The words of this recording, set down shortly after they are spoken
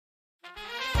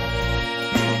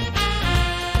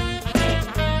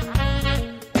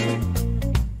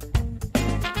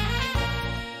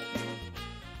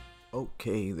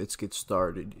Okay, let's get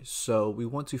started. So we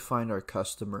want to find our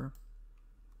customer,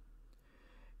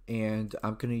 and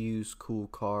I'm gonna use Cool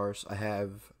Cars. I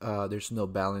have there's no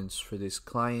balance for this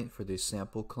client, for this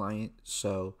sample client.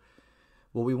 So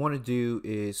what we want to do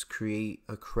is create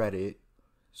a credit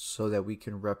so that we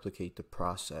can replicate the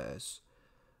process.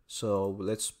 So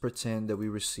let's pretend that we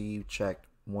received check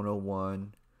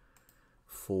 101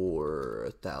 for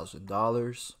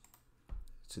 $1,000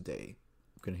 today.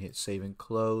 I'm gonna hit save and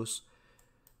close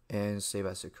and save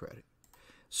as a credit.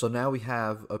 So now we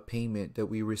have a payment that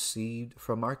we received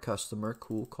from our customer,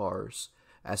 Cool Cars,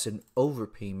 as an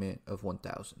overpayment of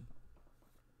 $1,000.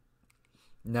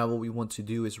 Now what we want to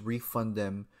do is refund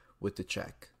them with the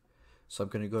check. So I'm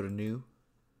going to go to New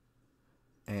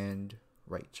and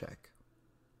write check.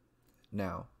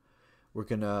 Now we're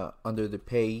going to, under the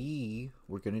payee,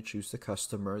 we're going to choose the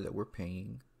customer that we're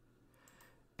paying.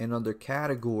 And under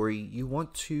category, you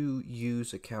want to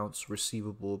use accounts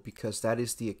receivable because that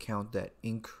is the account that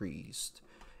increased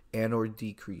and or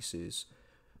decreases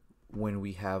when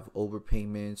we have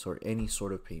overpayments or any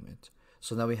sort of payment.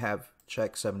 So now we have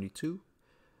check 72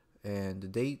 and the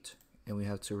date, and we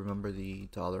have to remember the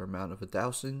dollar amount of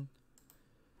 $1,000.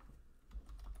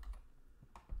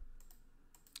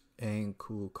 And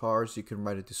Cool Cars, you can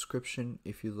write a description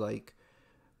if you like,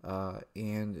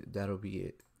 and that'll be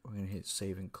it. We're going to hit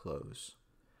save and close.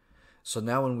 So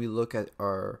now when we look at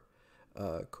our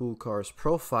Cool Cars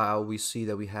profile, we see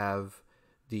that we have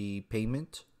the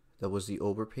payment that was the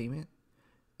overpayment,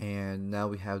 and now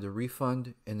we have the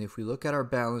refund. And if we look at our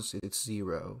balance, it's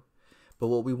 0. But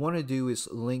what we want to do is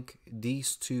link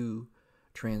these two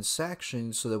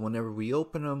transactions so that whenever we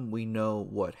open them, we know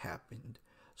what happened.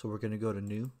 So we're going to go to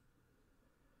New,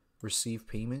 Receive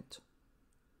Payment.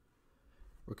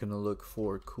 We're going to look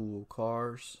for Cool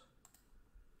Cars.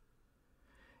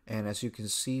 And as you can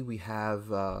see, we have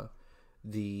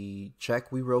the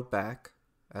check we wrote back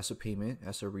as a payment,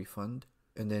 as a refund.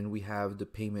 And then we have the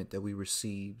payment that we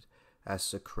received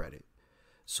as a credit.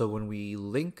 So when we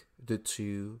link the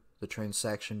two, the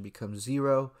transaction becomes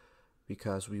 0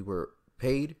 because we were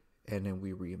paid and then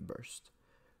we reimbursed.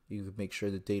 You can make sure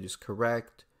the date is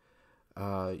correct.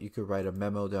 You could write a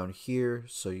memo down here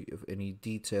so you have any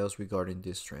details regarding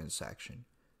this transaction.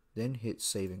 Then hit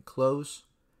save and close,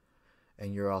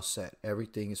 and you're all set.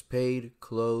 Everything is paid,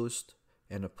 closed,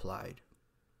 and applied.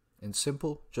 And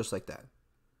simple, just like that.